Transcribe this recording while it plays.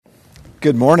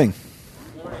Good morning.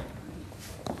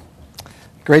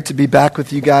 Great to be back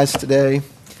with you guys today.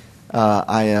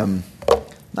 I am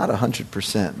not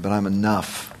 100%, but I'm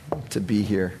enough to be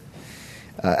here.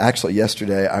 Actually,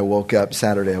 yesterday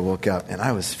Saturday I woke up, and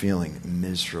I was feeling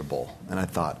miserable. And I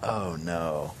thought, oh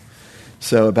no.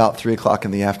 So about 3 o'clock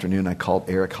in the afternoon, I called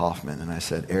Eric Hoffman, and I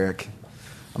said, Eric,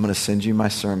 I'm going to send you my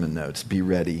sermon notes. Be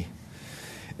ready.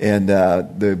 And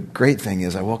the great thing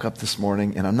is I woke up this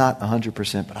morning, and I'm not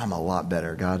 100%, but I'm a lot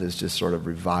better. God has just sort of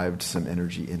revived some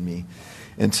energy in me.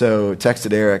 And so I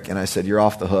texted Eric, and I said, you're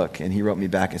off the hook. And he wrote me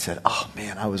back and said, oh,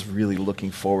 man, I was really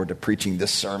looking forward to preaching this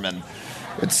sermon.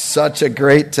 It's such a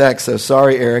great text. So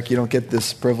sorry, Eric, you don't get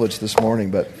this privilege this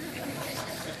morning, but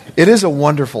it is a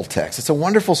wonderful text. It's a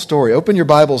wonderful story. Open your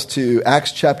Bibles to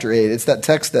Acts chapter 8. It's that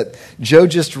text that Joe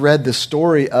just read, the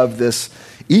story of this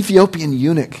Ethiopian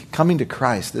eunuch coming to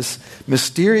Christ, this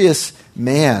mysterious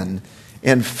man,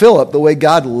 and Philip, the way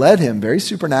God led him very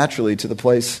supernaturally to the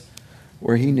place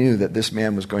where he knew that this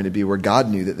man was going to be, where God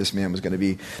knew that this man was going to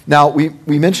be. Now, we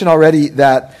mentioned already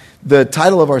that the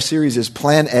title of our series is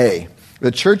Plan A.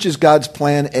 The church is God's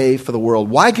plan A for the world.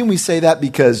 Why can we say that?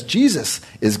 Because Jesus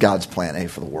is God's plan A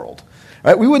for the world.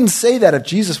 Right? We wouldn't say that if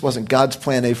Jesus wasn't God's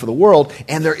plan A for the world,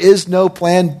 and there is no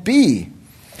plan B.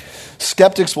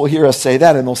 Skeptics will hear us say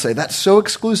that, and they'll say, that's so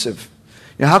exclusive.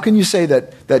 You know, how can you say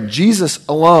that Jesus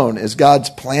alone is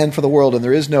God's plan for the world and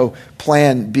there is no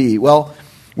plan B? Well,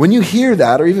 when you hear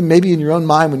that, or even maybe in your own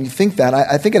mind when you think that,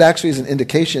 I think it actually is an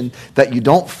indication that you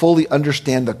don't fully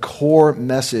understand the core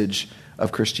message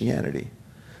of Christianity,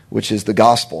 which is the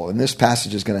gospel. And this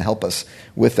passage is going to help us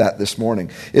with that this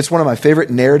morning. It's one of my favorite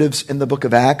narratives in the book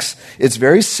of Acts. It's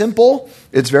very simple.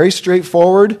 It's very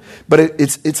straightforward, but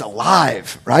it's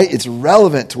alive, right? It's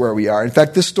relevant to where we are. In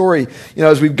fact, this story,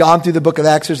 as we've gone through the book of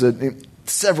Acts, there's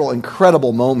several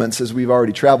incredible moments as we've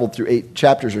already traveled through 8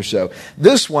 chapters or so.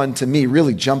 This one, to me,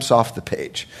 really jumps off the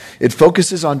page. It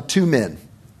focuses on 2 men.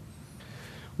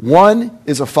 One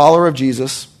is a follower of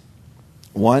Jesus.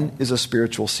 One is a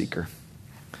spiritual seeker.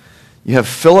 You have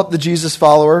Philip, the Jesus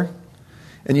follower,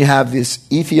 and you have this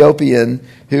Ethiopian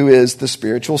who is the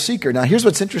spiritual seeker. Now, here's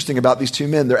what's interesting about these 2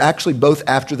 men. They're actually both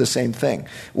after the same thing.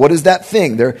 What is that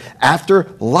thing? They're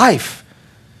after life.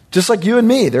 Just like you and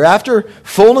me. They're after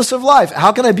fullness of life.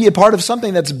 How can I be a part of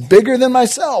something that's bigger than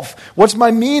myself? What's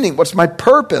my meaning? What's my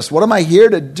purpose? What am I here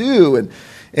to do? And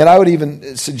I would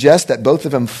even suggest that both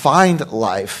of them find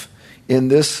life in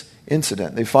this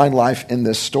incident. They find life in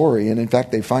this story, and in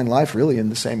fact, they find life really in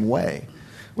the same way,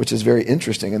 which is very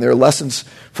interesting. And there are lessons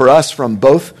for us from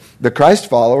both the Christ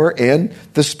follower and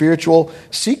the spiritual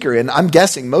seeker. And I'm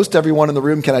guessing most everyone in the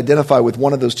room can identify with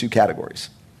one of those 2 categories.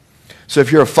 So if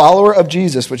you're a follower of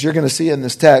Jesus, what you're going to see in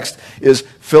this text is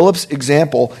Philip's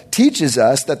example teaches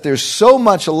us that there's so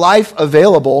much life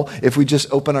available if we just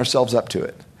open ourselves up to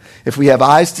it. If we have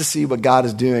eyes to see what God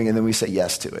is doing, and then we say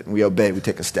yes to it, and we obey, we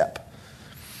take a step.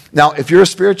 Now, if you're a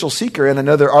spiritual seeker, and I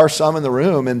know there are some in the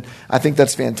room, and I think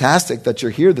that's fantastic that you're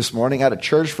here this morning at a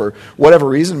church for whatever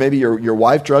reason. Maybe your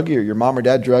wife drug you or your mom or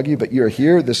dad drug you, but you're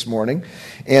here this morning.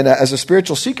 And as a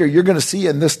spiritual seeker, you're going to see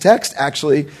in this text,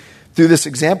 actually, through this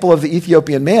example of the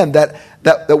Ethiopian man,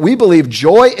 that we believe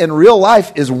joy in real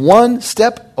life is one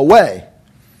step away.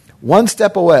 One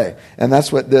step away. And that's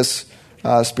what this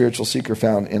spiritual seeker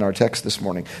found in our text this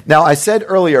morning. Now, I said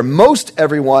earlier, most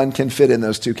everyone can fit in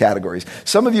those 2 categories.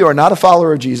 Some of you are not a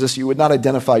follower of Jesus. You would not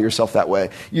identify yourself that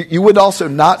way. You would also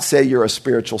not say you're a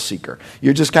spiritual seeker.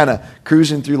 You're just kind of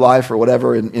cruising through life or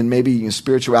whatever, and maybe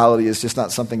spirituality is just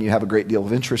not something you have a great deal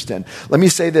of interest in. Let me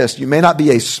say this. You may not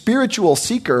be a spiritual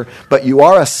seeker, but you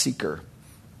are a seeker.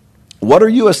 What are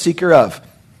you a seeker of?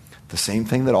 The same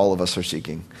thing that all of us are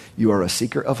seeking. You are a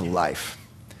seeker of life.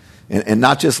 And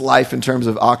not just life in terms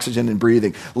of oxygen and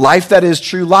breathing. Life that is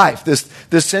true life. This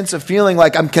sense of feeling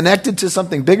like I'm connected to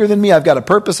something bigger than me. I've got a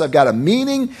purpose. I've got a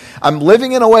meaning. I'm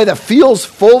living in a way that feels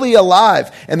fully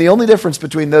alive. And the only difference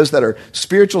between those that are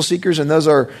spiritual seekers and those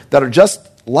that are just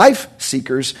life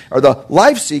seekers, or the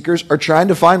life seekers are trying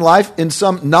to find life in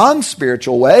some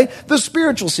non-spiritual way. The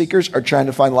spiritual seekers are trying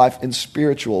to find life in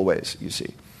spiritual ways, you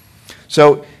see.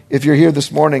 So if you're here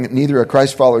this morning, neither a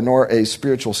Christ follower nor a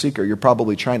spiritual seeker, you're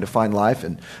probably trying to find life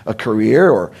in a career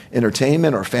or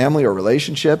entertainment or family or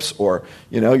relationships or,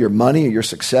 your money or your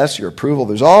success, your approval.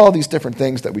 There's all these different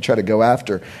things that we try to go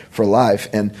after for life.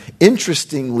 And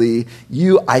interestingly,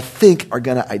 you, I think, are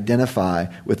going to identify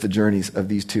with the journeys of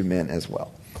these 2 men as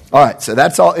well. All right, so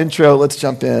that's all intro. Let's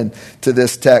jump in to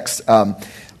this text.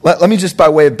 Let me just, by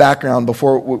way of background,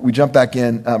 before we jump back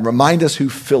in, remind us who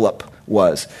Philip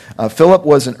was. Philip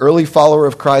was an early follower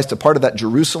of Christ, a part of that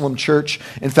Jerusalem church.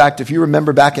 In fact, if you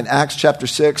remember back in Acts chapter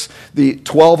 6, the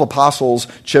 12 apostles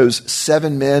chose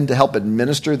 7 men to help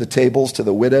administer the tables to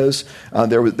the widows.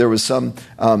 There was some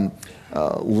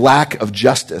lack of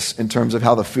justice in terms of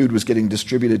how the food was getting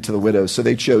distributed to the widows. So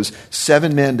they chose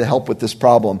 7 men to help with this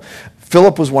problem.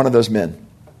 Philip was one of those men.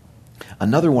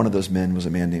 Another one of those men was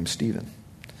a man named Stephen.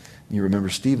 You remember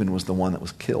Stephen was the one that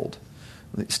was killed.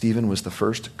 Stephen was the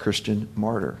first Christian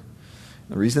martyr.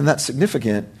 The reason that's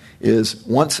significant is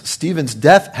once Stephen's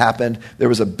death happened, there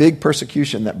was a big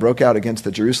persecution that broke out against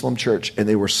the Jerusalem church, and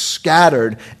they were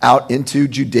scattered out into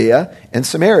Judea and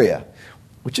Samaria,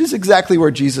 which is exactly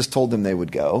where Jesus told them they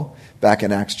would go back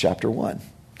in Acts chapter 1.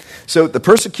 So the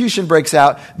persecution breaks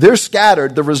out. They're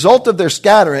scattered. The result of their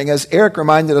scattering, as Eric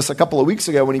reminded us a couple of weeks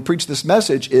ago when he preached this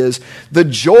message, is the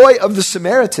joy of the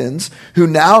Samaritans who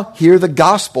now hear the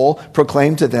gospel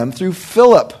proclaimed to them through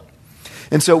Philip.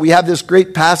 And so we have this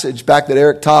great passage back that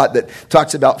Eric taught that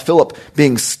talks about Philip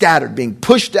being scattered, being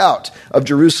pushed out of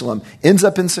Jerusalem, ends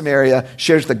up in Samaria,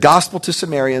 shares the gospel to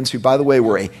Samaritans, who, by the way,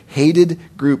 were a hated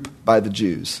group by the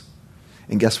Jews.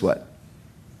 And guess what?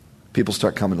 People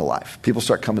start coming to life. People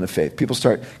start coming to faith. People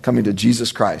start coming to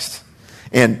Jesus Christ.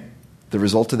 And the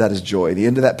result of that is joy. The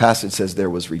end of that passage says there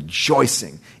was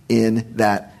rejoicing in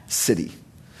that city.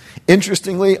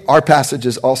 Interestingly, our passage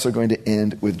is also going to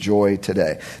end with joy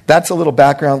today. That's a little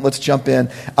background. Let's jump in.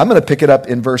 I'm going to pick it up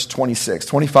in verse 26.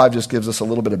 25 just gives us a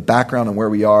little bit of background on where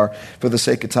we are. For the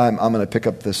sake of time, I'm going to pick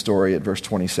up the story at verse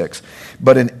 26.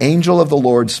 But an angel of the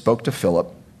Lord spoke to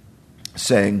Philip,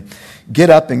 saying, "Get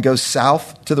up and go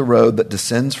south to the road that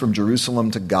descends from Jerusalem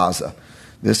to Gaza.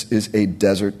 This is a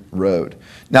desert road."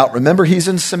 Now, remember, he's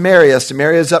in Samaria.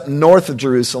 Samaria is up north of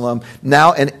Jerusalem.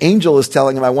 Now an angel is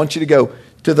telling him, I want you to go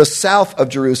to the south of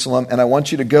Jerusalem, and I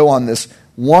want you to go on this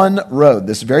one road,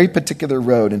 this very particular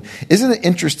road. And isn't it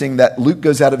interesting that Luke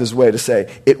goes out of his way to say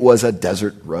it was a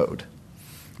desert road?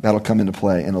 That'll come into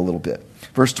play in a little bit.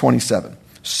 Verse 27.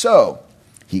 So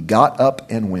he got up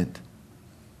and went.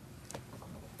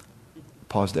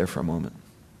 Pause there for a moment.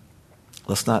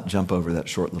 Let's not jump over that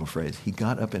short little phrase. He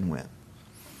got up and went.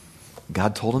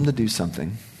 God told him to do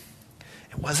something.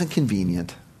 It wasn't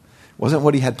convenient. It wasn't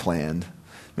what he had planned.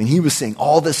 I mean, he was seeing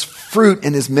all this fruit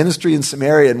in his ministry in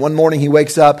Samaria, and one morning he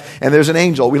wakes up and there's an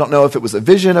angel. We don't know if it was a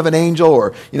vision of an angel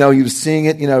or, he was seeing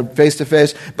it, face to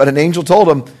face, but an angel told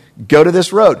him, go to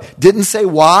this road. Didn't say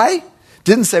why,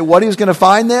 didn't say what he was going to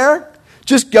find there.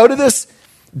 Just go to this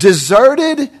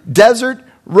deserted desert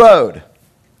road.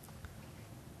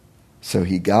 So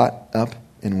he got up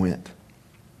and went.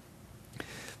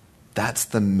 That's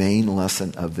the main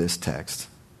lesson of this text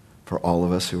for all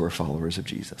of us who are followers of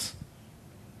Jesus.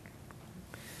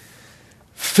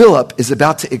 Philip is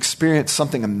about to experience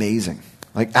something amazing,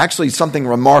 like actually something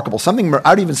remarkable, something I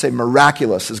would even say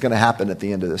miraculous is going to happen at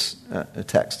the end of this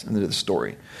text, end of the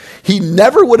story. He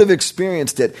never would have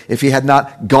experienced it if he had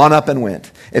not gone up and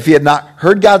went, if he had not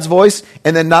heard God's voice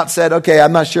and then not said, okay,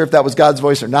 I'm not sure if that was God's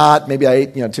voice or not. Maybe I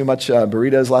ate too much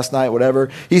burritos last night,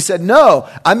 whatever. He said, no,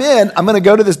 I'm in. I'm going to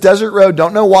go to this desert road.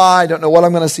 Don't know why. Don't know what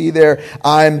I'm going to see there.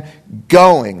 I'm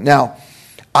going. Now,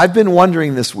 I've been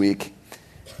wondering this week,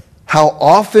 how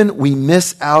often we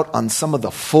miss out on some of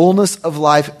the fullness of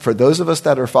life for those of us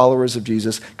that are followers of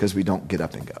Jesus because we don't get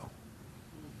up and go.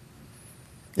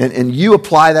 And you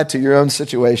apply that to your own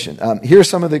situation. Here are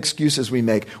some of the excuses we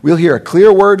make. We'll hear a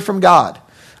clear word from God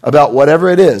about whatever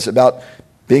it is, about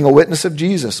being a witness of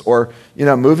Jesus, or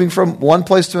moving from one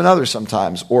place to another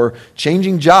sometimes, or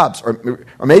changing jobs, or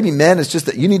maybe, men, it's just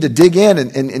that you need to dig in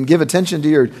and give attention to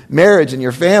your marriage and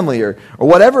your family, or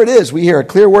whatever it is. We hear a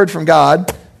clear word from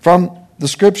God, from the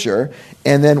scripture,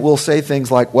 and then we'll say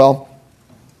things like, well,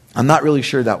 I'm not really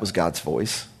sure that was God's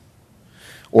voice,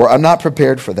 or I'm not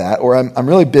prepared for that, or I'm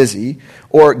really busy,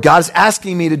 or God's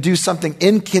asking me to do something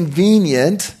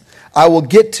inconvenient. I will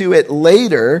get to it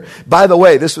later. By the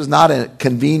way, this was not a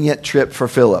convenient trip for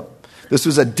Philip. This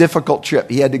was a difficult trip.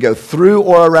 He had to go through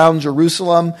or around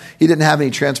Jerusalem. He didn't have any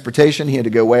transportation. He had to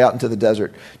go way out into the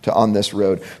desert on this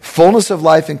road. Fullness of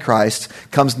life in Christ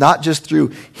comes not just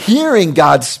through hearing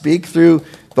God speak through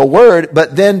the word,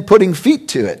 but then putting feet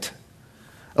to it,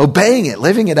 obeying it,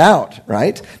 living it out,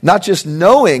 right? Not just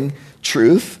knowing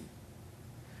truth,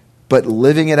 but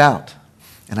living it out.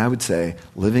 And I would say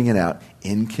living it out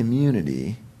in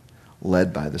community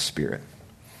led by the Spirit.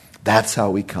 That's how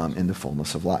we come into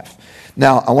fullness of life.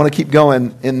 Now, I want to keep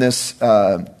going in this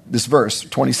verse,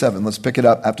 27. Let's pick it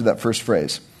up after that first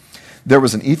phrase. There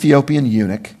was an Ethiopian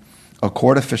eunuch, a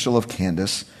court official of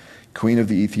Candace, queen of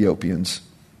the Ethiopians,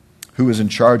 who was in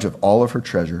charge of all of her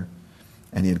treasure,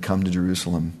 and he had come to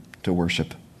Jerusalem to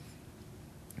worship.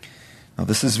 Now,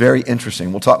 this is very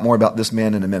interesting. We'll talk more about this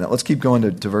man in a minute. Let's keep going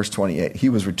to verse 28. He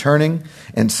was returning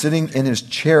and sitting in his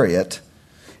chariot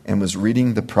and was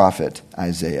reading the prophet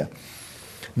Isaiah.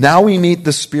 Now we meet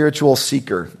the spiritual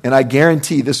seeker, and I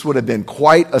guarantee this would have been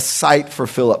quite a sight for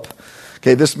Philip.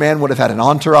 Okay, this man would have had an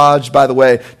entourage. By the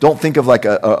way, don't think of like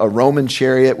a Roman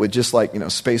chariot with just like,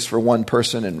 space for one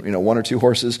person and, one or two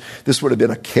horses. This would have been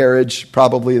a carriage,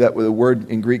 probably. That the word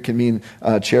in Greek can mean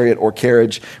chariot or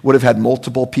carriage. Would have had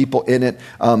multiple people in it.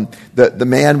 The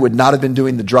man would not have been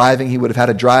doing the driving. He would have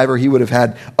had a driver. He would have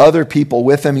had other people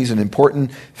with him. He's an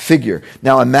important figure.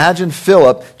 Now imagine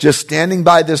Philip just standing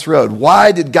by this road.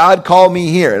 Why did God call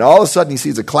me here? And all of a sudden he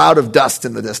sees a cloud of dust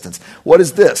in the distance. What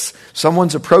is this?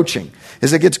 Someone's approaching.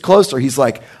 As it gets closer, he's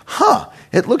like,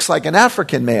 it looks like an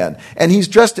African man. And he's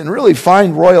dressed in really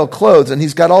fine royal clothes, and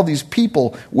he's got all these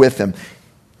people with him.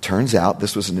 Turns out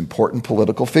this was an important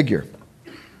political figure.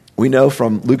 We know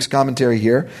from Luke's commentary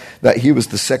here that he was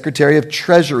the Secretary of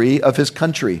Treasury of his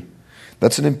country.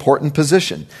 That's an important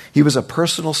position. He was a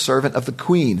personal servant of the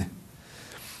queen.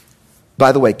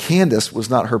 By the way, Candace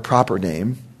was not her proper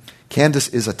name. Candace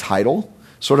is a title.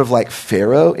 Sort of like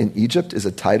Pharaoh in Egypt is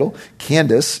a title.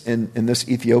 Candace in this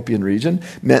Ethiopian region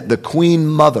meant the queen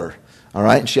mother. All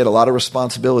right, and she had a lot of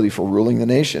responsibility for ruling the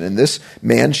nation. And this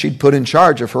man she'd put in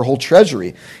charge of her whole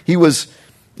treasury. He was,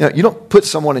 you don't put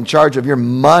someone in charge of your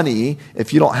money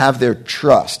if you don't have their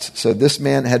trust. So this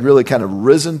man had really kind of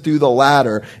risen through the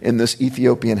ladder in this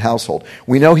Ethiopian household.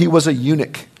 We know he was a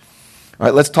eunuch. All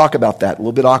right, let's talk about that. A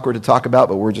little bit awkward to talk about,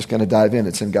 but we're just going to dive in.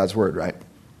 It's in God's word, right?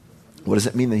 What does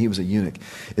it mean that he was a eunuch?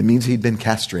 It means he'd been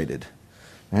castrated.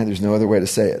 Right? There's no other way to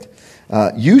say it.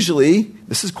 Usually,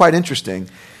 this is quite interesting,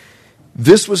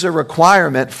 this was a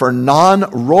requirement for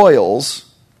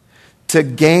non-royals to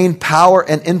gain power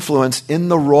and influence in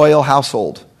the royal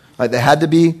household. Right? They had to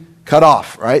be cut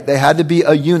off, right? They had to be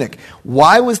a eunuch.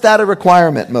 Why was that a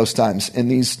requirement most times in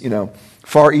these,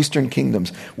 Far Eastern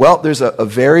kingdoms? Well, there's a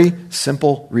very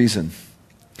simple reason.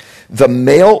 The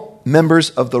male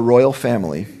members of the royal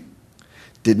family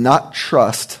did not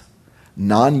trust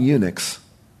non-eunuchs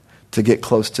to get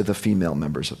close to the female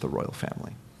members of the royal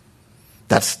family.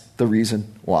 That's the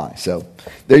reason why. So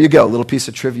there you go, a little piece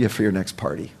of trivia for your next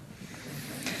party.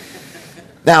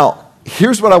 Now,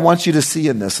 here's what I want you to see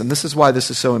in this, and this is why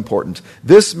this is so important.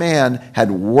 This man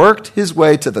had worked his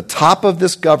way to the top of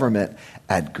this government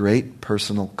at great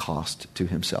personal cost to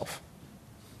himself.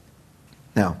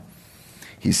 Now,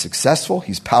 he's successful.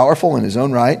 He's powerful in his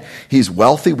own right. He's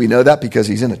wealthy. We know that because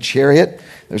he's in a chariot.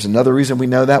 There's another reason we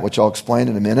know that, which I'll explain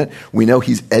in a minute. We know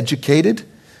he's educated.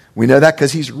 We know that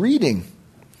because he's reading.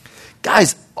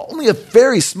 Guys, only a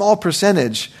very small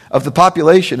percentage of the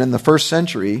population in the first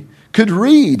century could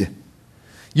read.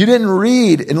 You didn't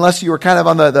read unless you were kind of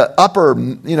on the upper,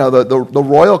 the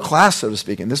royal class, so to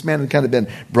speak. And this man had kind of been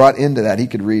brought into that. He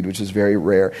could read, which is very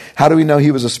rare. How do we know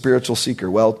he was a spiritual seeker?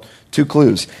 Well, 2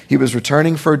 clues. He was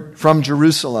returning from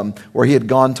Jerusalem where he had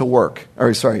gone to worship.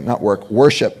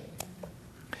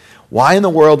 Why in the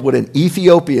world would an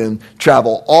Ethiopian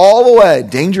travel all the way,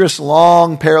 dangerous,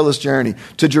 long, perilous journey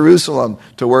to Jerusalem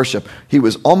to worship? He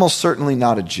was almost certainly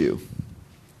not a Jew.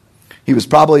 He was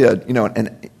probably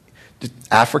an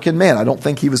African man. I don't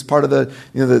think he was part of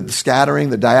the scattering,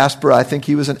 the diaspora. I think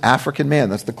he was an African man.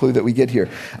 That's the clue that we get here.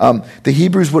 The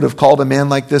Hebrews would have called a man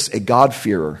like this a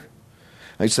God-fearer.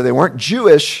 Right? So they weren't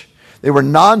Jewish. They were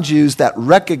non-Jews that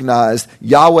recognized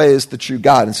Yahweh as the true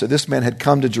God. And so this man had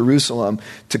come to Jerusalem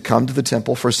to come to the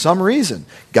temple for some reason.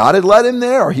 God had led him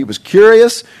there, or he was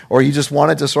curious, or he just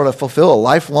wanted to sort of fulfill a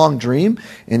lifelong dream,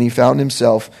 and he found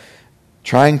himself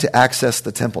trying to access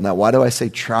the temple. Now, why do I say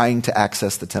trying to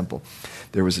access the temple?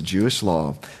 There was a Jewish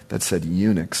law that said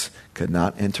eunuchs could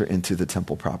not enter into the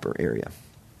temple proper area.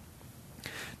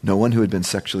 No one who had been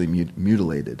sexually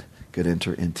mutilated could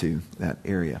enter into that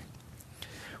area.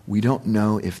 We don't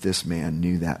know if this man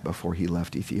knew that before he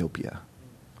left Ethiopia.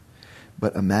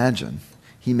 But imagine,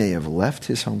 he may have left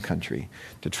his home country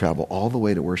to travel all the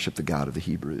way to worship the God of the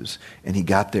Hebrews, and he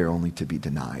got there only to be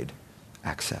denied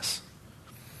access.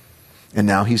 And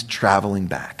now he's traveling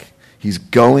back. He's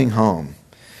going home.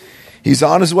 He's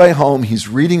on his way home. He's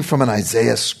reading from an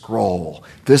Isaiah scroll.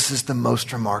 This is the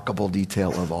most remarkable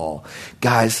detail of all.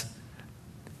 Guys,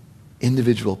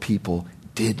 individual people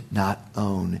did not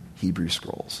own Hebrew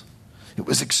scrolls. It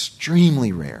was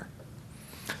extremely rare.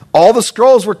 All the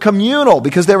scrolls were communal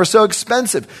because they were so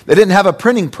expensive. They didn't have a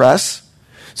printing press,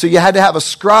 so you had to have a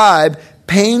scribe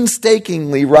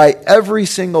painstakingly write every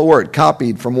single word,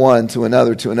 copied from one to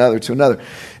another, to another, to another.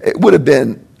 It would have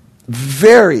been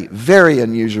Very, very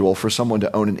unusual for someone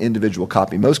to own an individual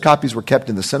copy. Most copies were kept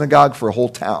in the synagogue for a whole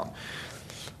town.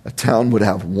 A town would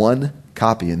have one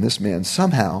copy, and this man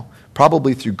somehow,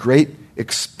 probably through great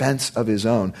expense of his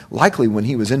own, likely when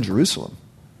he was in Jerusalem,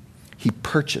 he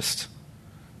purchased,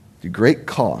 through great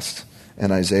cost,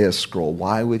 an Isaiah scroll.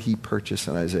 Why would he purchase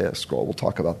an Isaiah scroll? We'll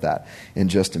talk about that in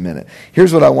just a minute.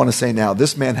 Here's what I want to say now.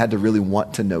 This man had to really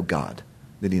want to know God,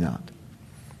 did he not?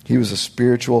 He was a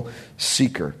spiritual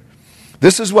seeker.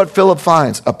 This is what Philip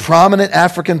finds: a prominent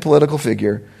African political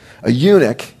figure, a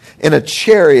eunuch, in a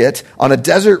chariot on a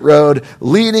desert road,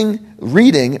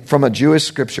 reading from a Jewish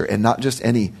scripture, and not just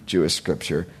any Jewish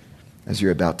scripture, as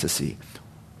you're about to see.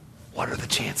 What are the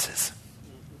chances?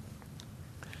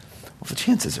 Well, the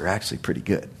chances are actually pretty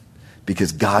good,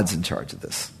 because God's in charge of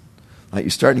this. Like,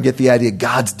 you're starting to get the idea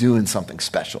God's doing something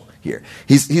special here.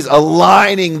 He's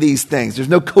aligning these things. There's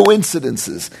no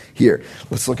coincidences here.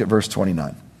 Let's look at verse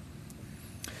 29.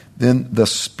 Then the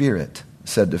Spirit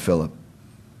said to Philip,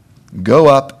 "Go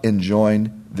up and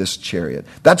join this chariot."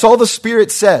 That's all the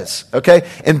Spirit says, okay?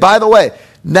 And by the way,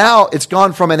 now it's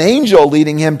gone from an angel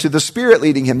leading him to the Spirit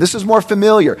leading him. This is more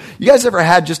familiar. You guys ever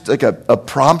had just like a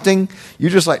prompting?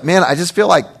 You're just like, man, I just feel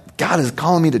like God is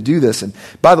calling me to do this. And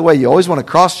by the way, you always want to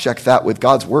cross-check that with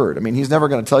God's word. I mean, he's never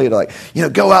going to tell you to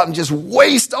go out and just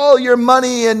waste all your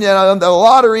money and the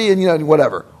lottery and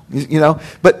whatever.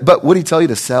 But would he tell you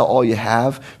to sell all you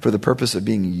have for the purpose of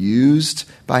being used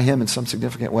by him in some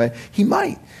significant way? He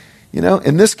might.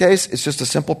 In this case, it's just a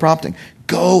simple prompting.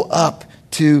 Go up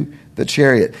to the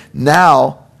chariot.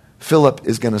 Now, Philip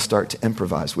is going to start to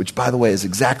improvise, which, by the way, is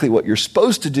exactly what you're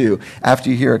supposed to do after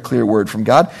you hear a clear word from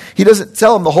God. He doesn't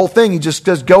tell him the whole thing. He just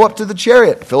says, go up to the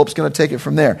chariot. Philip's going to take it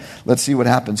from there. Let's see what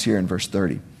happens here in verse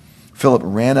 30. Philip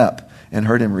ran up and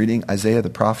heard him reading Isaiah the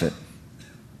prophet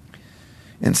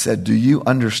and said, "Do you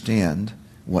understand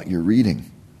what you're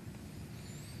reading?"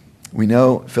 We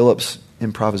know Philip's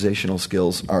improvisational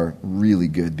skills are really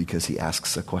good because he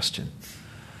asks a question.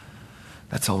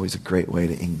 That's always a great way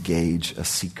to engage a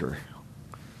seeker.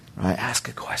 Right? Ask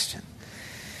a question.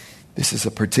 This is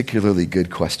a particularly good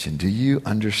question. Do you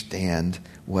understand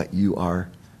what you are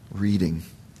reading?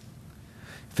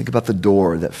 Think about the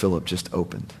door that Philip just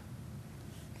opened.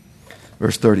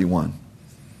 Verse 31.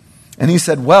 And he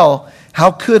said, "Well,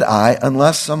 how could I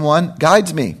unless someone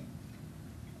guides me?"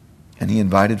 And he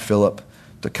invited Philip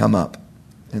to come up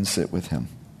and sit with him.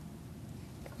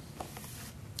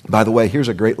 By the way, here's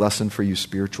a great lesson for you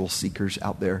spiritual seekers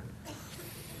out there.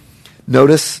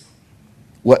 Notice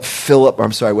what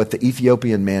the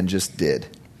Ethiopian man just did.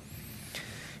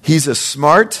 He's a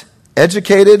smart,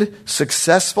 educated,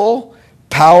 successful,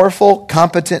 powerful,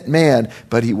 competent man,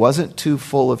 but he wasn't too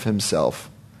full of himself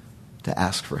to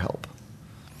ask for help.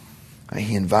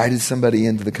 He invited somebody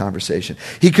into the conversation.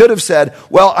 He could have said,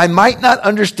 "Well, I might not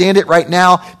understand it right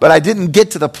now, but I didn't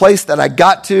get to the place that I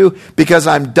got to because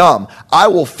I'm dumb. I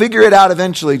will figure it out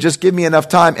eventually. Just give me enough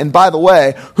time. And by the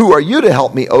way, who are you to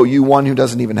help me? Oh, you one who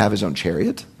doesn't even have his own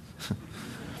chariot?"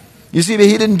 You see, but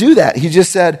he didn't do that. He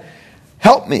just said,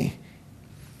 "Help me."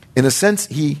 In a sense,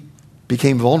 he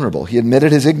became vulnerable. He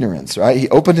admitted his ignorance, right? He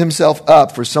opened himself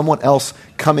up for someone else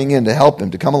coming in to help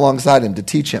him, to come alongside him, to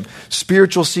teach him.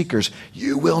 Spiritual seekers,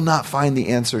 you will not find the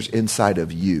answers inside of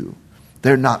you.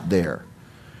 They're not there.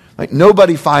 Like,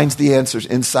 nobody finds the answers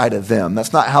inside of them.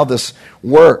 That's not how this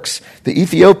works. The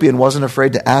Ethiopian wasn't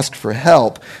afraid to ask for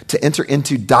help, to enter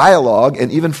into dialogue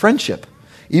and even friendship,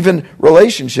 even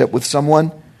relationship with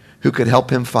someone who could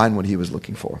help him find what he was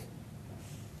looking for.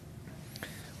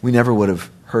 We never would have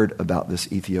heard about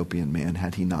this Ethiopian man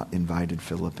had he not invited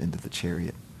Philip into the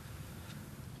chariot.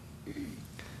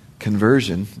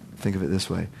 Conversion, think of it this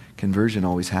way, conversion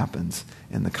always happens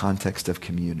in the context of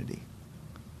community.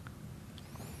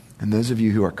 And those of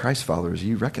you who are Christ followers,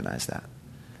 you recognize that.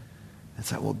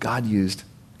 It's like, well, God used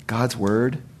God's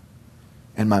word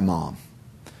and my mom.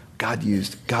 God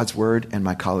used God's word and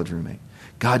my college roommate.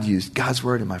 God used God's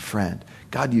word and my friend.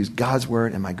 God used God's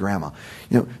word and my grandma.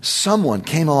 Someone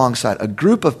came alongside, a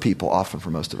group of people, often for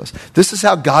most of us. This is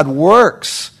how God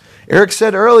works. Eric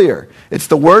said earlier, it's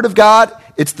the word of God,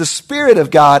 it's the Spirit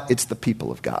of God, it's the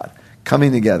people of God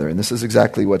coming together. And this is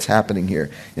exactly what's happening here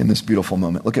in this beautiful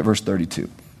moment. Look at verse 32.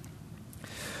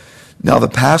 Now the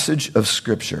passage of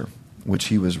Scripture which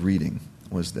he was reading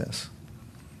was this.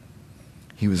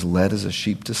 He was led as a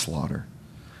sheep to slaughter,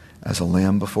 as a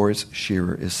lamb before its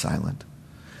shearer is silent.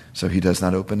 So he does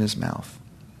not open his mouth.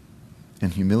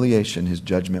 In humiliation, his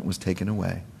judgment was taken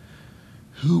away.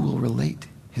 Who will relate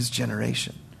his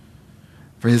generation?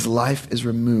 For his life is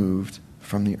removed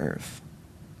from the earth.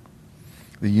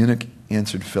 The eunuch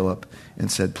answered Philip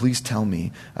and said, "Please tell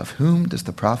me, of whom does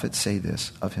the prophet say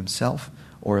this, of himself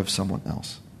or of someone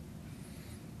else?"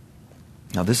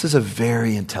 Now, this is a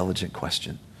very intelligent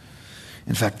question.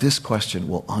 In fact, this question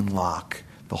will unlock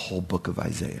the whole book of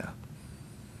Isaiah.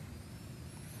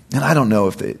 And I don't know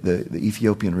if the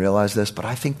Ethiopian realized this, but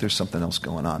I think there's something else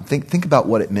going on. Think about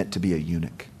what it meant to be a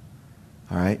eunuch.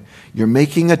 All right? You're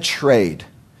making a trade.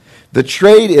 The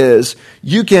trade is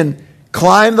you can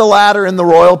climb the ladder in the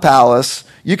royal palace.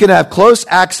 You can have close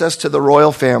access to the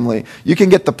royal family. You can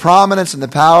get the prominence and the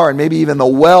power and maybe even the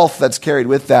wealth that's carried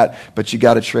with that, but you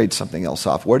got to trade something else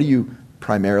off. What are you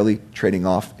primarily trading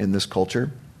off in this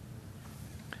culture?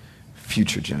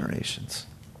 Future generations.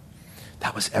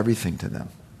 That was everything to them.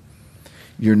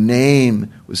 Your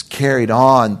name was carried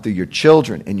on through your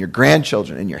children and your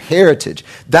grandchildren and your heritage.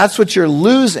 That's what you're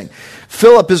losing.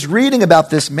 Philip is reading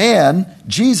about this man,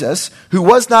 Jesus, who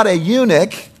was not a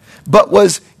eunuch, but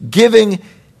was giving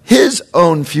his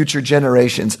own future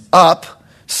generations up,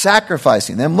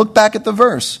 sacrificing them. Look back at the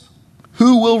verse.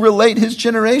 Who will relate his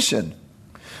generation?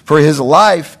 For his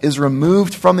life is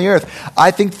removed from the earth.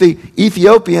 I think the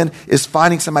Ethiopian is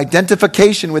finding some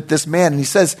identification with this man. And he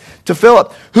says to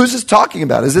Philip, who's this talking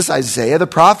about? Is this Isaiah the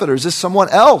prophet or is this someone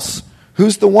else?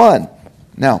 Who's the one?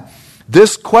 Now,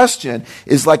 this question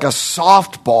is like a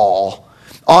softball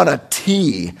on a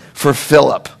tee for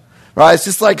Philip. Right? It's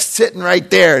just like sitting right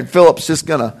there and Philip's just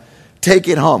going to take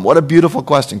it home. What a beautiful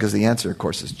question, because the answer, of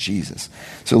course, is Jesus.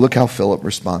 So look how Philip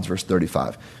responds, verse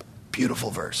 35.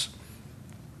 Beautiful verse.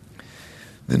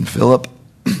 Then Philip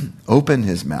opened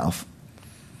his mouth,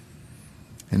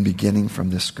 and beginning from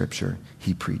this scripture,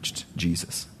 he preached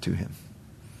Jesus to him.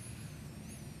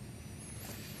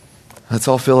 That's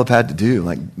all Philip had to do.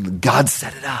 Like, God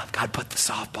set it up. God put the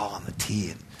softball on the tee,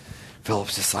 and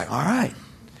Philip's just like, all right,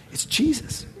 it's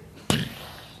Jesus.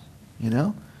 You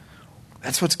know?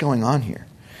 That's what's going on here.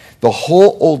 The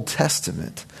whole Old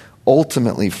Testament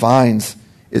ultimately finds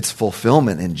its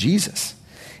fulfillment in Jesus.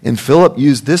 And Philip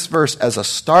used this verse as a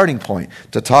starting point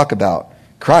to talk about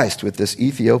Christ with this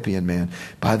Ethiopian man.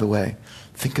 By the way,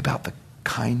 think about the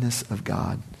kindness of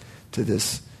God to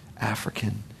this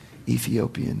African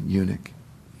Ethiopian eunuch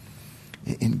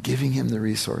in giving him the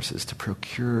resources to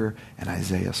procure an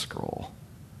Isaiah scroll.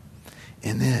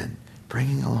 And then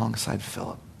bringing alongside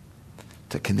Philip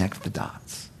to connect the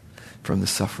dots from the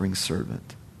suffering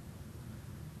servant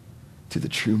to the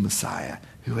true Messiah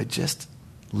who had just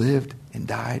lived and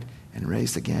died and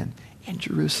raised again in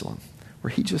Jerusalem,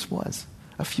 where he just was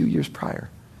a few years prior.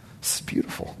 This is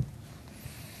beautiful.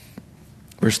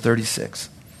 Verse 36.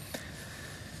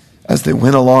 As they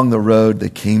went along the road, they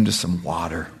came to some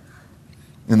water.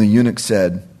 And the eunuch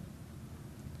said,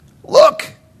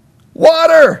 "Look,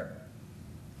 water!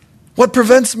 What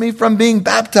prevents me from being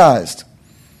baptized?"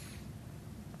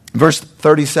 Verse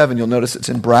 37, you'll notice it's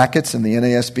in brackets in the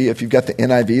NASB. If you've got the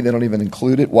NIV, they don't even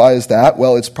include it. Why is that?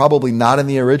 Well, it's probably not in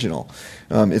the original.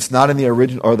 It's not in the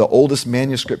original or the oldest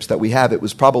manuscripts that we have. It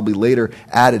was probably later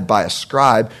added by a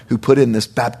scribe who put in this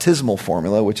baptismal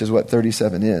formula, which is what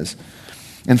 37 is.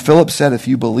 And Philip said, "If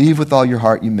you believe with all your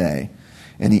heart, you may."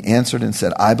 And he answered and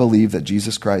said, "I believe that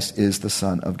Jesus Christ is the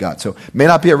Son of God." So it may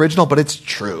not be original, but it's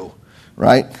true,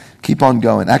 right? Keep on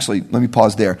going. Actually, let me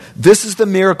pause there. This is the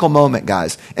miracle moment,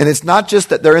 guys. And it's not just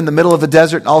that they're in the middle of the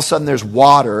desert and all of a sudden there's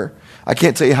water. I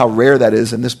can't tell you how rare that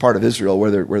is in this part of Israel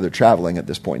where they're traveling at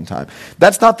this point in time.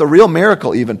 That's not the real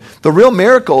miracle even. The real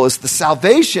miracle is the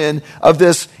salvation of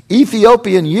this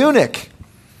Ethiopian eunuch.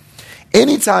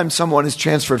 Anytime someone is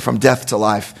transferred from death to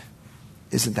life,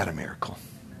 isn't that a miracle?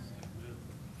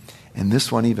 And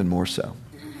this one even more so.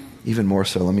 Even more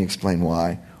so. Let me explain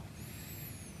why.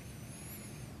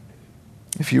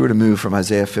 If you were to move from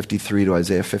Isaiah 53 to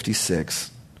Isaiah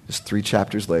 56, just 3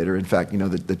 chapters later, in fact,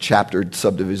 the chaptered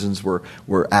subdivisions were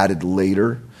added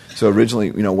later. So originally,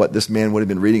 what this man would have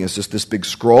been reading is just this big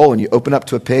scroll, and you open up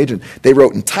to a page, and they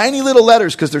wrote in tiny little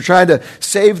letters because they're trying to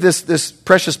save this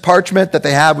precious parchment that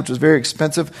they have, which was very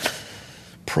expensive.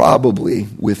 Probably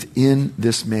within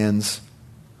this man's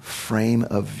frame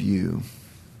of view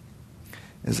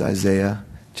is Isaiah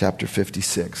chapter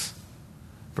 56,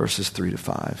 verses 3 to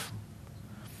 5.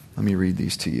 Let me read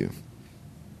these to you.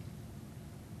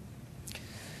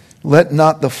 "Let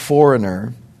not the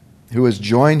foreigner who has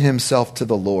joined himself to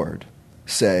the Lord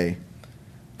say,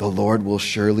 'The Lord will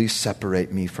surely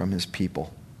separate me from his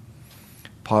people.'"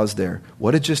 Pause there.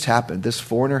 What had just happened? This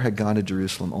foreigner had gone to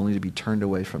Jerusalem only to be turned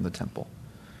away from the temple.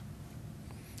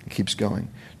 It keeps going.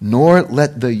 "Nor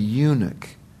let the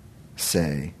eunuch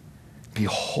say,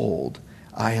 'Behold,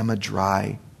 I am a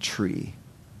dry tree.'"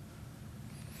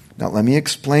 Now let me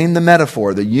explain the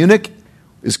metaphor. The eunuch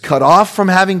is cut off from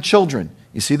having children.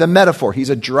 You see the metaphor. He's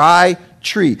a dry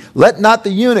tree. Let not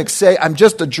the eunuch say, I'm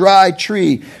just a dry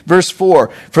tree. Verse 4,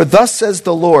 for thus says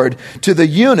the Lord, to the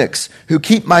eunuchs who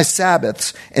keep my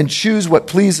Sabbaths and choose what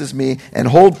pleases me and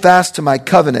hold fast to my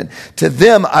covenant, to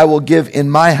them I will give in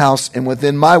my house and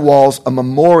within my walls a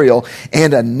memorial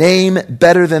and a name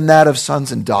better than that of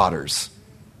sons and daughters.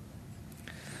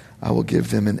 I will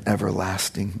give them an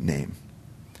everlasting name,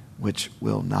 which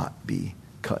will not be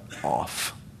cut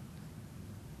off.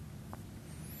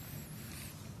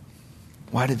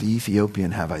 Why did the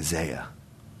Ethiopian have Isaiah?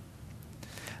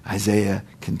 Isaiah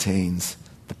contains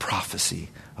the prophecy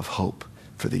of hope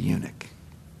for the eunuch.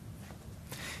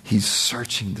 He's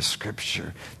searching the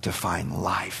scripture to find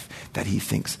life that he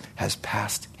thinks has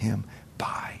passed him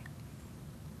by.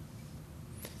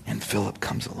 And Philip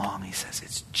comes along. He says,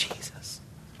 it's Jesus.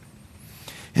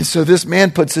 And so this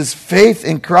man puts his faith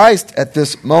in Christ at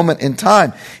this moment in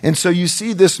time. And so you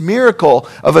see this miracle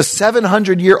of a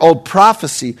 700-year-old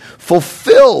prophecy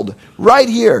fulfilled right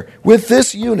here with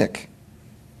this eunuch.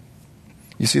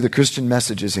 You see, the Christian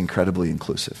message is incredibly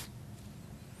inclusive.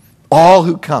 All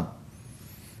who come.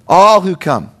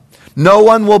 No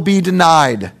one will be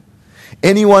denied.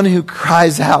 Anyone who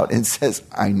cries out and says,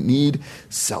 I need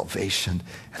salvation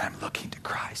and I'm looking to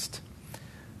Christ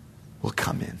will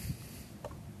come in.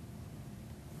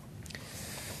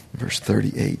 Verse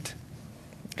 38,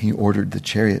 he ordered the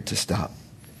chariot to stop.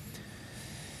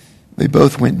 They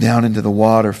both went down into the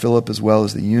water, Philip as well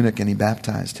as the eunuch, and he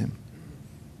baptized him.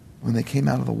 When they came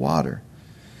out of the water,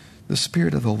 the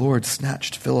Spirit of the Lord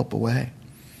snatched Philip away,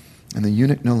 and the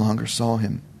eunuch no longer saw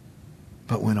him,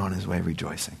 but went on his way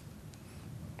rejoicing.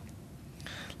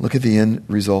 Look at the end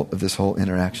result of this whole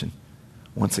interaction.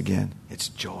 Once again, it's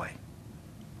joy.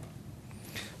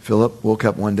 Philip woke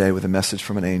up one day with a message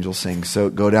from an angel saying,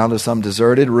 so go down to some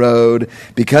deserted road.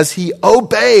 Because he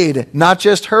obeyed, not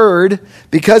just heard,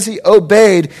 because he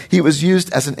obeyed, he was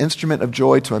used as an instrument of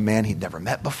joy to a man he'd never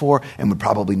met before and would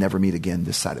probably never meet again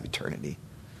this side of eternity.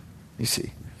 You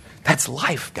see, that's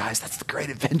life, guys. That's the great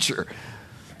adventure.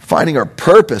 Finding our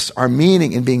purpose, our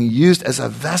meaning, and being used as a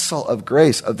vessel of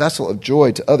grace, a vessel of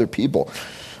joy to other people.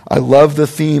 I love the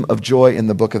theme of joy in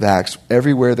the book of Acts.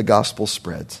 Everywhere the gospel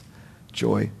spreads,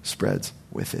 joy spreads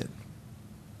with it.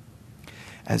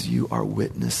 As you are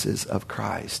witnesses of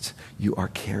Christ, you are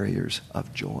carriers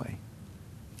of joy.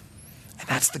 And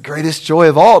that's the greatest joy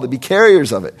of all, to be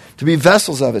carriers of it, to be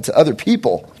vessels of it to other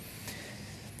people.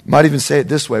 You might even say it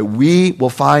this way: we will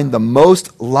find the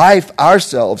most life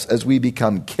ourselves as we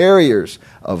become carriers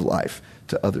of life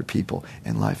to other people.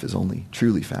 And life is only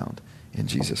truly found in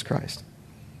Jesus Christ.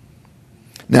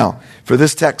 Now, for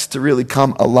this text to really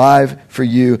come alive for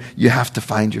you, you have to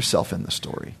find yourself in the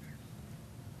story.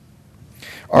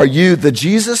 Are you the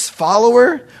Jesus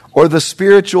follower or the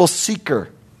spiritual seeker?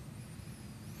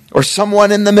 Or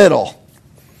someone in the middle?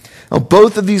 Now,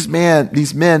 both of these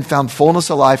men found fullness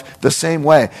of life the same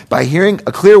way, by hearing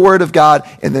a clear word of God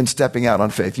and then stepping out on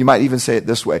faith. You might even say it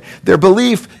this way: their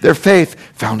belief, their faith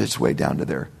found its way down to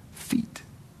their feet.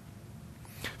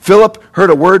 Philip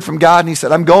heard a word from God and he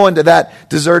said, I'm going to that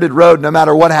deserted road no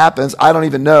matter what happens. I don't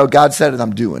even know. God said it,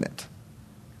 I'm doing it.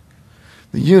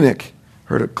 The eunuch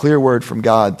heard a clear word from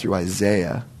God through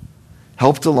Isaiah,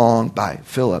 helped along by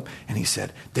Philip, and he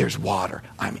said, there's water.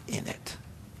 I'm in it.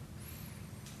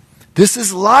 This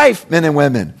is life, men and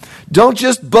women. Don't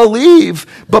just believe,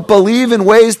 but believe in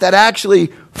ways that actually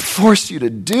force you to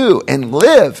do and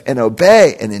live and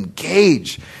obey and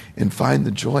engage and find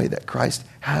the joy that Christ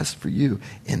has for you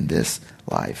in this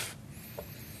life.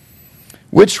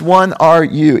 Which one are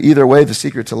you? Either way, the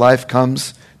secret to life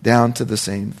comes down to the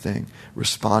same thing: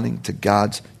 responding to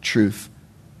God's truth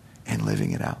and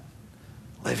living it out.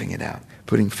 Living it out.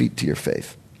 Putting feet to your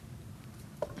faith.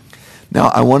 Now,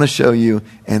 I want to show you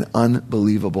an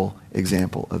unbelievable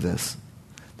example of this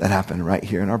that happened right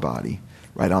here in our body,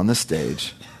 right on the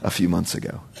stage a few months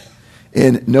ago.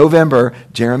 In November,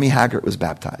 Jeremy Haggart was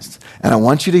baptized. And I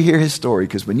want you to hear his story,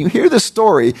 because when you hear the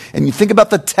story and you think about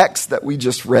the text that we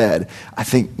just read, I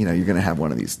think, you're going to have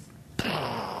one of these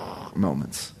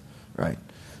moments, right?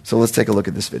 So let's take a look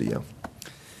at this video.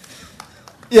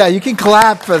 Yeah, you can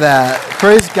clap for that.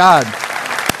 Praise God.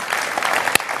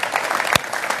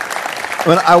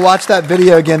 When I watched that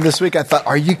video again this week, I thought,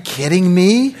 are you kidding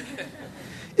me?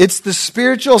 It's the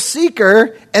spiritual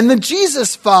seeker and the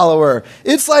Jesus follower.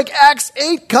 It's like Acts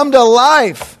 8 come to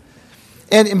life.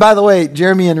 And by the way,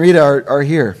 Jeremy and Rita are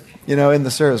here, in the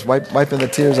service, wiping the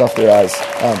tears off their eyes.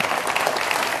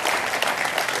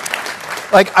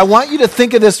 Like, I want you to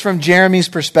think of this from Jeremy's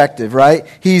perspective, right?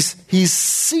 He's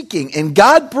seeking, and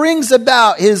God brings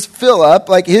about his Philip,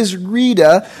 like his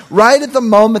Rita, right at the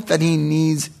moment that he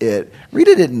needs it.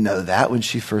 Rita didn't know that when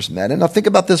she first met him. Now think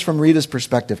about this from Rita's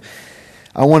perspective.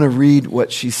 I want to read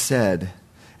what she said,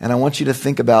 and I want you to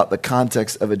think about the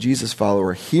context of a Jesus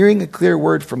follower hearing a clear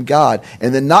word from God,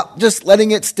 and then not just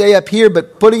letting it stay up here,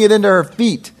 but putting it into her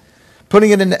feet.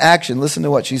 Putting it into action. Listen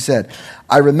to what she said.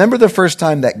 I remember the first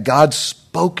time that God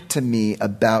spoke to me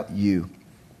about you.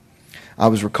 I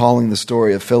was recalling the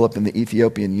story of Philip and the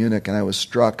Ethiopian eunuch, and I was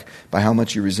struck by how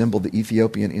much you resembled the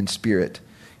Ethiopian in spirit.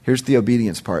 Here's the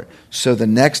obedience part. So the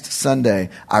next Sunday,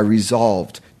 I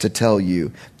resolved to tell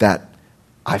you that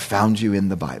I found you in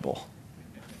the Bible.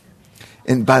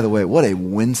 And by the way, what a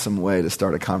winsome way to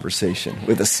start a conversation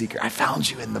with a seeker. I found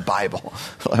you in the Bible.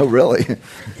 Oh, really?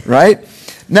 Right?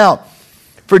 Now,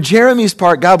 for Jeremy's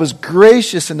part, God was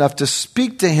gracious enough to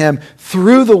speak to him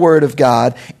through the Word of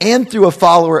God and through a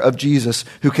follower of Jesus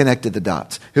who connected the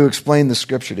dots, who explained the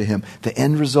Scripture to him. The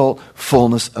end result,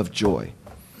 fullness of joy.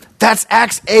 That's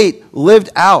Acts 8 lived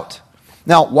out.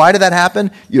 Now, why did that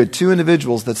happen? You had two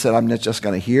individuals that said, I'm not just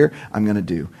going to hear, I'm going to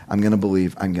do. I'm going to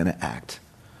believe, I'm going to act.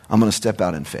 I'm going to step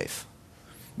out in faith.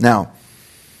 Now,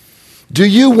 do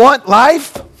you want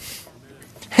life?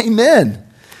 Amen.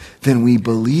 Then we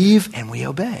believe and we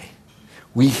obey.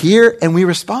 We hear and we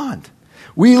respond.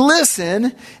 We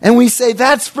listen and we say,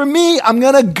 that's for me. I'm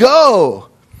going to go.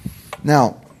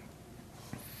 Now,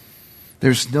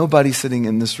 there's nobody sitting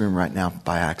in this room right now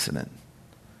by accident.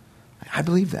 I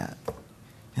believe that.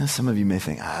 You know, some of you may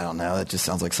think, I don't know, that just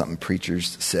sounds like something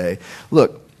preachers say.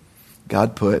 Look,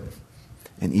 God put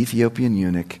an Ethiopian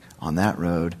eunuch on that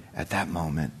road at that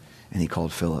moment, and he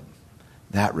called Philip.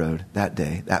 That road, that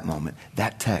day, that moment,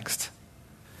 that text.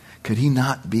 Could he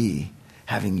not be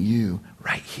having you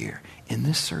right here in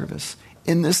this service,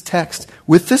 in this text,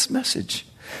 with this message,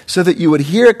 so that you would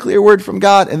hear a clear word from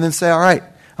God and then say, all right,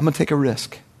 I'm going to take a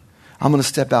risk. I'm going to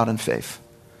step out in faith.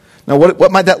 Now,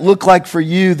 what might that look like for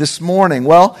you this morning?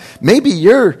 Well, maybe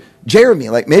you're Jeremy,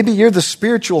 like maybe you're the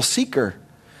spiritual seeker.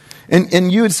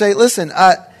 And you would say, listen,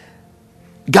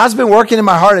 God's been working in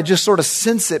my heart. I just sort of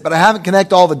sense it, but I haven't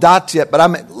connected all the dots yet. But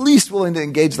I'm at least willing to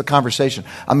engage the conversation.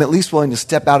 I'm at least willing to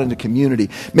step out into community.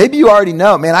 Maybe you already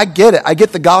know, man, I get it. I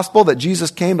get the gospel that Jesus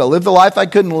came to live the life I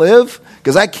couldn't live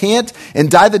because I can't,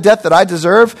 and die the death that I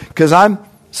deserve because I'm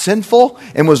sinful,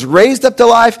 and was raised up to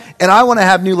life, and I want to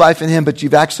have new life in him, but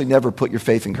you've actually never put your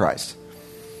faith in Christ.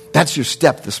 That's your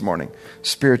step this morning,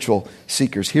 spiritual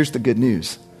seekers. Here's the good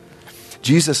news.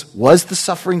 Jesus was the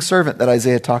suffering servant that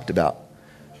Isaiah talked about.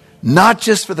 Not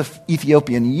just for the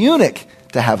Ethiopian eunuch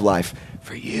to have life,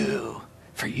 for you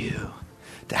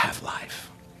to have life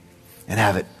and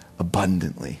have it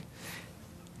abundantly.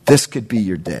 This could be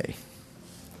your day.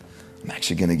 I'm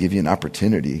actually going to give you an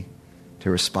opportunity to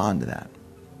respond to that.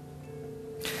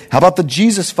 How about the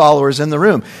Jesus followers in the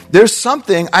room? There's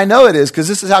something, I know it is because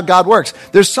this is how God works.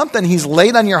 There's something he's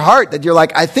laid on your heart that you're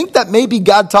like, I think that may be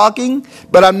God talking,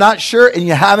 but I'm not sure, and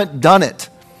you haven't done it.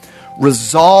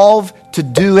 Resolve to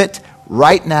do it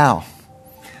right now.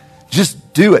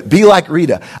 Just do it. Be like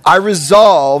Rita. I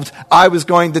resolved I was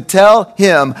going to tell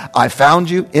him I found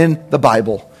you in the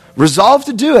Bible. Resolve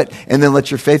to do it, and then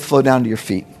let your faith flow down to your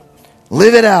feet.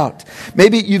 Live it out.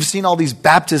 Maybe you've seen all these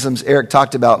baptisms Eric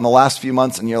talked about in the last few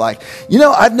months, and you're like, you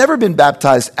know, I've never been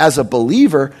baptized as a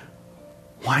believer.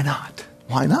 Why not?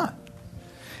 Why not?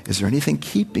 Is there anything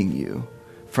keeping you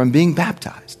from being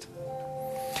baptized?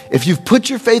 If you've put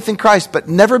your faith in Christ but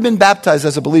never been baptized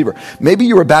as a believer, maybe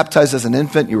you were baptized as an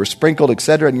infant, you were sprinkled,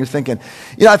 etc., and you're thinking,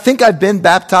 you know, I think I've been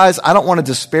baptized. I don't want to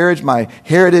disparage my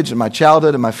heritage and my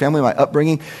childhood and my family, my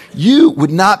upbringing. You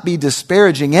would not be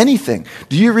disparaging anything.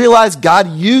 Do you realize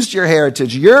God used your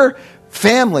heritage, your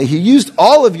family, he used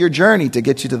all of your journey to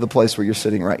get you to the place where you're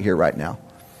sitting right here, right now?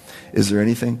 Is there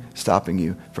anything stopping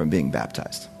you from being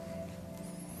baptized?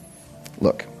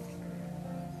 Look,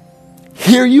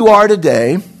 here you are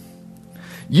today.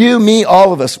 You, me,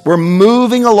 all of us, we're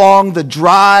moving along the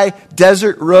dry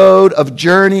desert road of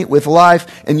journey with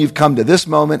life, and you've come to this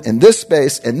moment, in this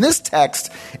space, in this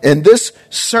text, in this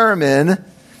sermon,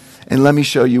 and let me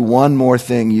show you one more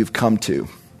thing you've come to.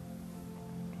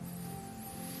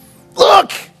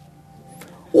 Look!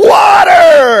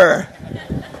 Water!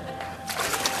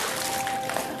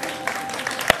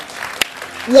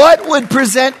 What would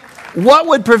prevent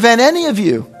any of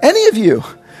you,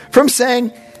 from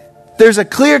saying, there's a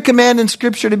clear command in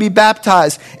Scripture to be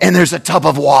baptized, and there's a tub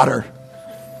of water.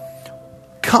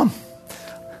 Come.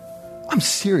 I'm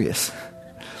serious.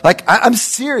 I'm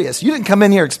serious. You didn't come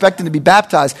in here expecting to be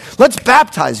baptized. Let's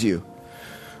baptize you.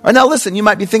 All right, now listen, you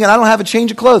might be thinking, I don't have a change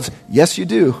of clothes. Yes, you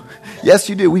do. Yes,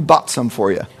 you do. We bought some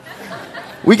for you.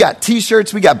 We got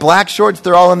t-shirts. We got black shorts.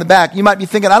 They're all in the back. You might be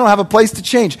thinking, I don't have a place to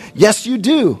change. Yes, you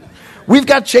do. We've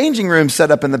got changing rooms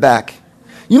set up in the back.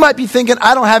 You might be thinking,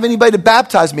 I don't have anybody to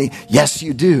baptize me. Yes,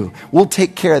 you do. We'll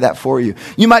take care of that for you.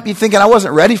 You might be thinking, I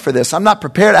wasn't ready for this. I'm not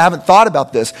prepared. I haven't thought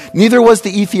about this. Neither was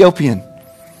the Ethiopian.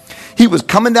 He was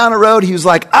coming down a road. He was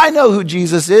like, I know who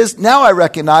Jesus is. Now I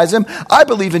recognize him. I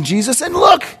believe in Jesus. And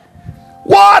look,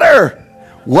 water.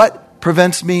 What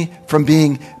prevents me from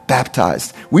being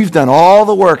baptized? We've done all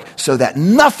the work so that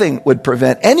nothing would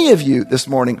prevent any of you this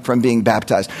morning from being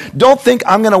baptized. Don't think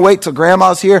I'm going to wait till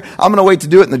grandma's here. I'm going to wait to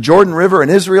do it in the Jordan River in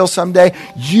Israel someday.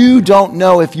 You don't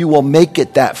know if you will make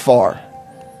it that far.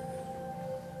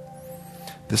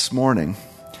 This morning,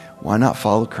 why not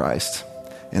follow Christ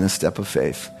in a step of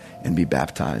faith and be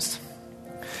baptized?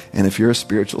 And if you're a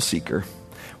spiritual seeker,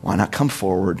 why not come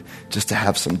forward just to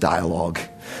have some dialogue?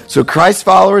 So Christ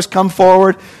followers, come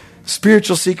forward.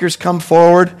 Spiritual seekers, come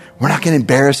forward. We're not going to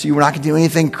embarrass you. We're not going to do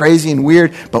anything crazy and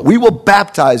weird, but we will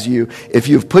baptize you. If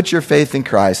you've put your faith in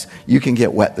Christ, you can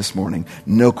get wet this morning.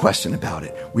 No question about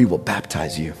it. We will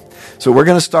baptize you. So we're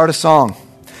going to start a song.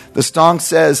 The song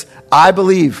says, I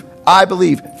believe.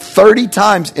 30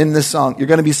 times in this song, you're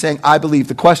going to be saying, I believe.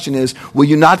 The question is, will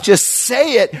you not just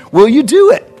say it? Will you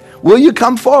do it? Will you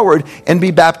come forward and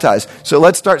be baptized? So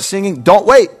let's start singing. Don't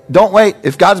wait. Don't wait.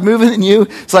 If God's moving in you,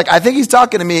 it's like, I think he's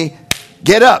talking to me.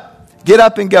 Get up. Get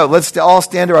up and go. Let's all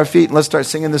stand to our feet and let's start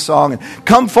singing this song. And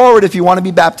come forward if you want to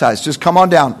be baptized. Just come on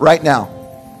down right now.